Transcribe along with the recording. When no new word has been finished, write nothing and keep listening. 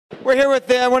We're here with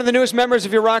one of the newest members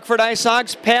of your Rockford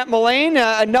IceHogs, Pat Mullane,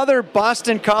 another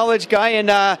Boston College guy, and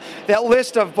that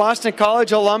list of Boston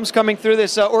College alums coming through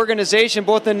this organization,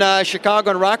 both in Chicago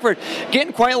and Rockford,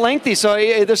 getting quite lengthy. So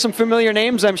there's some familiar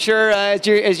names, I'm sure,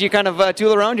 as you kind of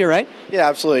tool around here, right? Yeah,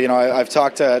 absolutely. You know, I've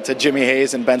talked to Jimmy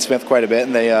Hayes and Ben Smith quite a bit,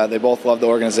 and they both love the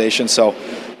organization. So,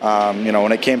 you know,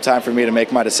 when it came time for me to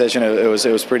make my decision, it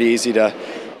was pretty easy to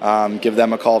give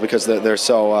them a call because they're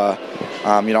so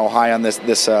you know, high on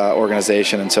this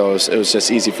organization, and so it was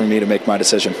just easy for me to make my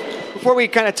decision. Before we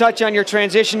kind of touch on your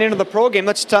transition into the pro game,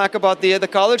 let's talk about the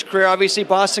college career. Obviously,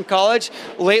 Boston College,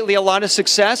 lately a lot of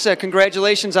success.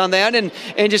 Congratulations on that, and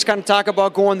just kind of talk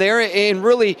about going there and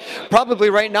really probably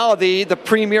right now the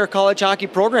premier college hockey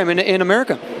program in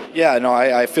America. Yeah, no,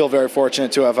 I feel very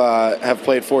fortunate to have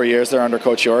played 4 years there under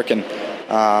Coach York, and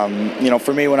you know,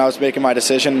 for me when I was making my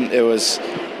decision, it was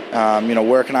you know,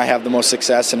 where can I have the most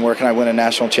success and where can I win a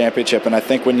national championship? And I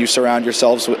think when you surround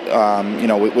yourselves with, you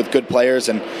know, with good players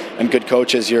and good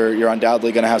coaches, you're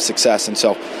undoubtedly going to have success. And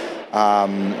so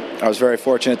I was very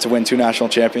fortunate to win 2 national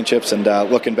championships. And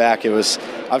looking back, it was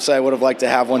obviously I would have liked to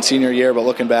have one senior year, but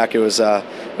looking back, it was a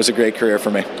great career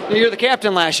for me. You're the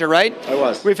captain last year, right? I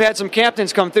was. We've had some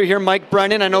captains come through here. Mike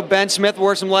Brennan, I know Ben Smith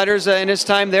wore some letters in his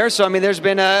time there. So I mean, there's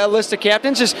been a list of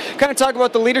captains. Just kind of talk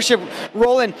about the leadership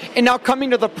role, and now coming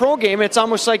to the pro game, it's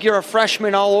almost like you're a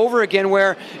freshman all over again,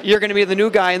 where you're going to be the new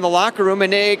guy in the locker room,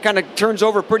 and it kind of turns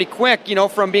over pretty quick, you know,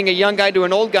 from being a young guy to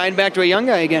an old guy and back to a young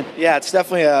guy again. Yeah, it's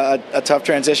definitely a tough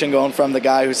transition going from the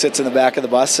guy who sits in the back of the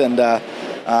bus and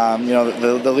you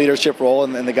know, the leadership role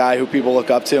and the guy who people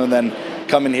look up to, and then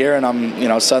coming here and I'm, you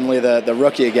know, suddenly the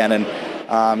rookie again, and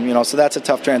you know, so that's a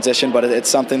tough transition, but it's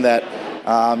something that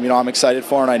you know, I'm excited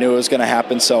for, and I knew it was going to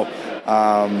happen, so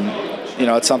you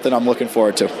know, it's something I'm looking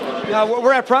forward to.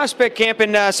 We're at Prospect Camp,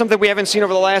 and something we haven't seen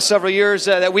over the last several years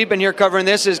that we've been here covering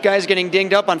this is guys getting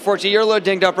dinged up. Unfortunately, you're a little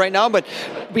dinged up right now, but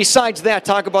besides that,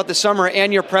 talk about the summer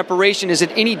and your preparation. Is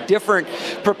it any different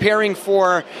preparing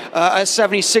for a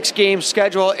 76-game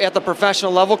schedule at the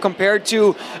professional level compared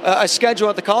to a schedule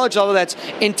at the college level that's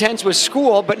intense with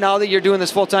school, but now that you're doing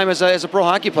this full-time as a pro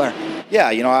hockey player? Yeah,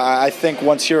 you know, I think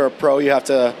once you're a pro, you have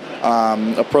to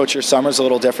approach your summers a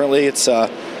little differently. It's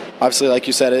obviously, like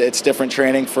you said, it's different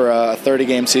training for a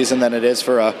 30-game season than it is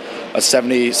for a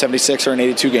 70, 76, or an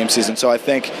 82-game season. So I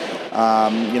think,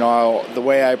 you know, the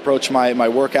way I approach my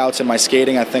workouts and my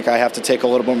skating, I think I have to take a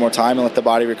little bit more time and let the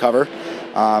body recover.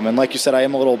 And like you said, I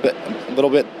am a little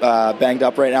bit banged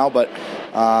up right now, but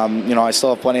you know, I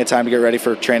still have plenty of time to get ready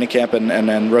for training camp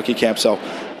and rookie camp. So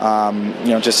you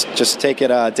know, just take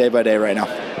it day by day right now.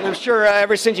 I'm sure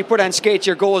ever since you put on skates,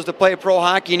 your goal is to play pro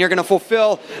hockey, and you're going to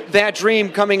fulfill that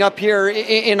dream coming up here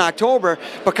in October.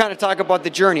 But kind of talk about the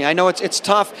journey. I know it's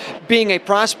tough being a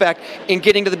prospect and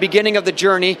getting to the beginning of the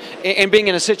journey and being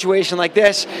in a situation like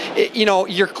this. You know,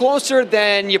 you're closer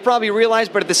than you probably realize,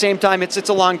 but at the same time, it's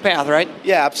a long path, right?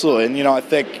 Yeah, absolutely. And you know, I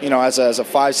think, you know, as a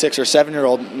 5, 6, or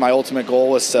 7-year-old, my ultimate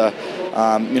goal was to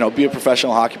you know, be a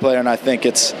professional hockey player, and I think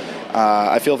it's.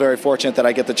 I feel very fortunate that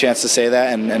I get the chance to say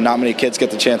that, and not many kids get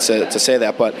the chance to say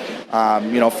that. But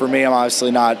you know, for me, I'm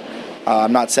obviously not.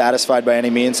 I'm not satisfied by any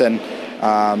means, and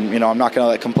you know, I'm not going to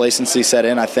let complacency set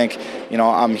in. I think, you know,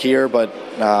 I'm here, but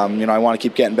you know, I want to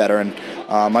keep getting better, and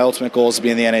my ultimate goal is to be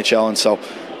in the NHL. And so,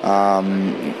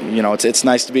 you know, it's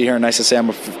nice to be here, and nice to say I'm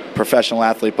a professional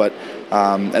athlete, but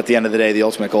at the end of the day, the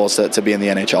ultimate goal is to be in the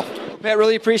NHL. Pat,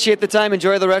 really appreciate the time.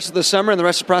 Enjoy the rest of the summer and the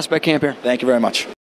rest of Prospect Camp here. Thank you very much.